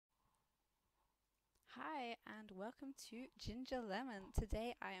Hi and welcome to Ginger Lemon.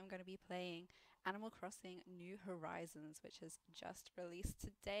 Today I am going to be playing Animal Crossing New Horizons, which has just released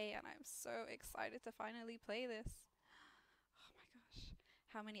today, and I'm so excited to finally play this. Oh my gosh.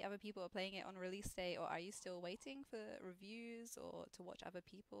 How many other people are playing it on release day, or are you still waiting for reviews or to watch other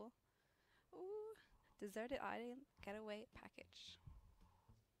people? Ooh, Deserted Island Getaway Package.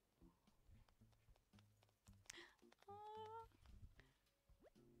 Aw,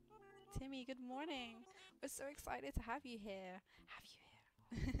 Timmy, good morning. We're so excited to have you here. Have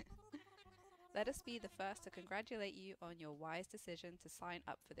you here. Let us be the first to congratulate you on your wise decision to sign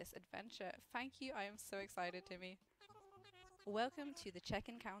up for this adventure. Thank you. I am so excited, Timmy. Welcome to the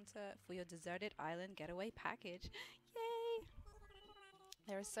check-in counter for your deserted island getaway package. Yay!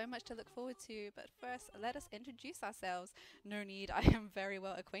 There is so much to look forward to, but first, let us introduce ourselves. No need, I am very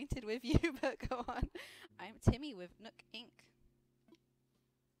well acquainted with you, but go on. I'm Timmy with Nook Inc.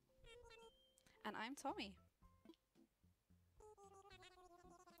 And I'm Tommy.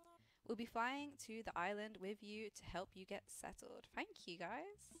 We'll be flying to the island with you to help you get settled. Thank you,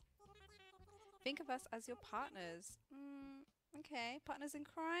 guys. Think of us as your partners. Okay, partners in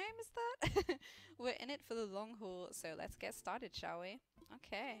crime, is that? We're in it for the long haul, so let's get started, shall we?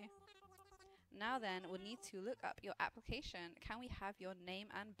 Okay. Now then, we'll need to look up your application. Can we have your name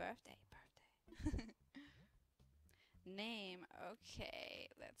and birthday? Birthday. Name. Okay,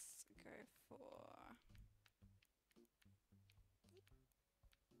 let's go for...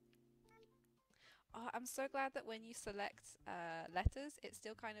 Oh, I'm so glad that when you select letters, it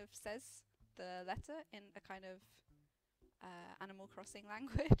still kind of says the letter in a kind of Animal Crossing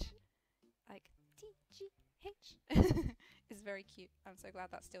language. Like TGH. It's very cute. I'm so glad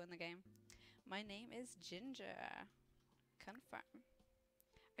that's still in the game. My name is Ginger. Confirm.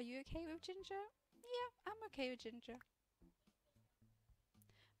 Are you okay with Ginger? Yeah, I'm okay with Ginger.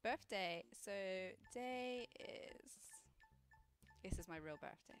 Birthday. So day is... This is my real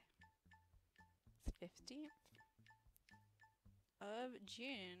birthday. It's 15th of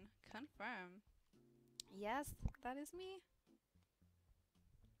June. Confirm. Yes, that is me.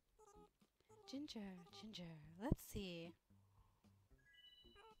 Ginger, Ginger. Let's see.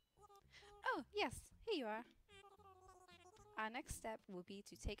 Oh, yes, here you are. Our next step will be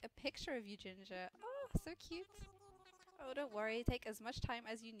to take a picture of you, Ginger. Oh, so cute. Oh, don't worry. Take as much time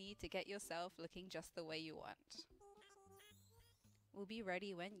as you need to get yourself looking just the way you want. We'll be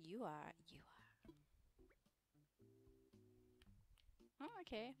ready when you are. You are. Oh,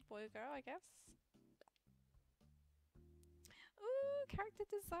 okay. Boy or girl, I guess. Ooh, character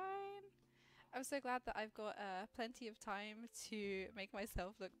design. I'm so glad that I've got plenty of time to make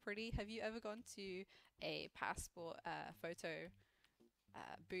myself look pretty. Have you ever gone to a passport photo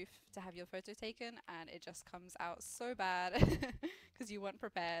booth to have your photo taken and it just comes out so bad because you weren't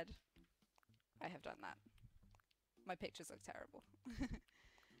prepared? I have done that. My pictures look terrible.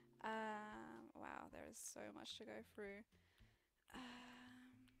 Wow, there is so much to go through.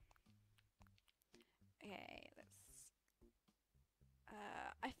 Um, okay, let's...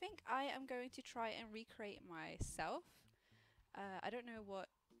 I think I am going to try and recreate myself. I don't know what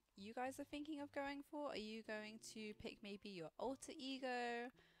you guys are thinking of going for. Are you going to pick maybe your alter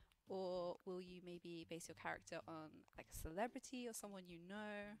ego? Or will you maybe base your character on like a celebrity or someone you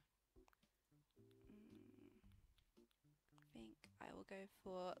know? I think I will go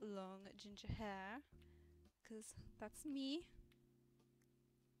for long ginger hair because that's me.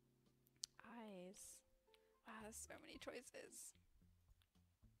 Eyes. Wow, there's so many choices.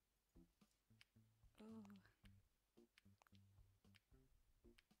 Ooh.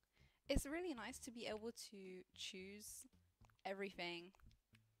 It's really nice to be able to choose everything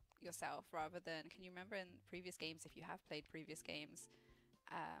yourself rather than, can you remember in previous games, if you have played previous games,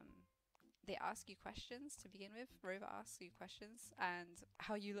 they ask you questions to begin with. Rover asks you questions and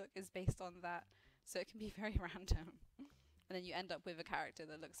how you look is based on that, so it can be very random. And then you end up with a character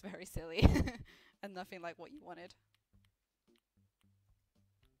that looks very silly and nothing like what you wanted.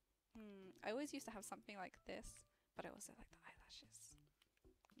 I always used to have something like this, but I also like the eyelashes.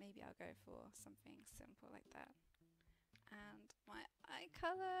 Maybe I'll go for something simple like that. And my eye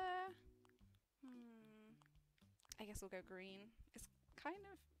color, I guess we'll go green. It's kind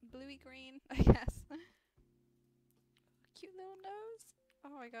of bluey green, I guess. Cute little nose.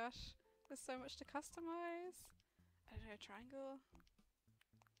 Oh my gosh, there's so much to customize. I don't know, triangle.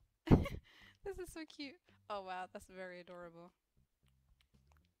 This is so cute. Oh wow, that's very adorable.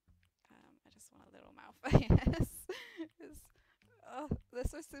 I just want a little mouth, I guess. Oh, they're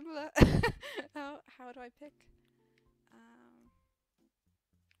so similar. How do I pick?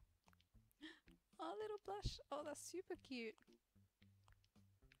 Oh, little blush. Oh, that's super cute.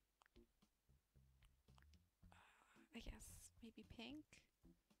 I guess maybe pink.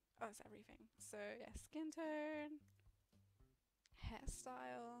 Oh, it's everything. So yeah, skin tone,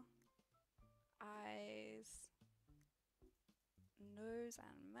 hairstyle, eyes, nose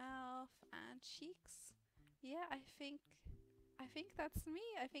and mouth, and cheeks. Yeah, I think that's me.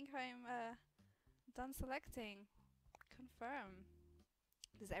 I think I'm done selecting. Confirm.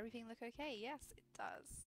 Does everything look okay? Yes, it does.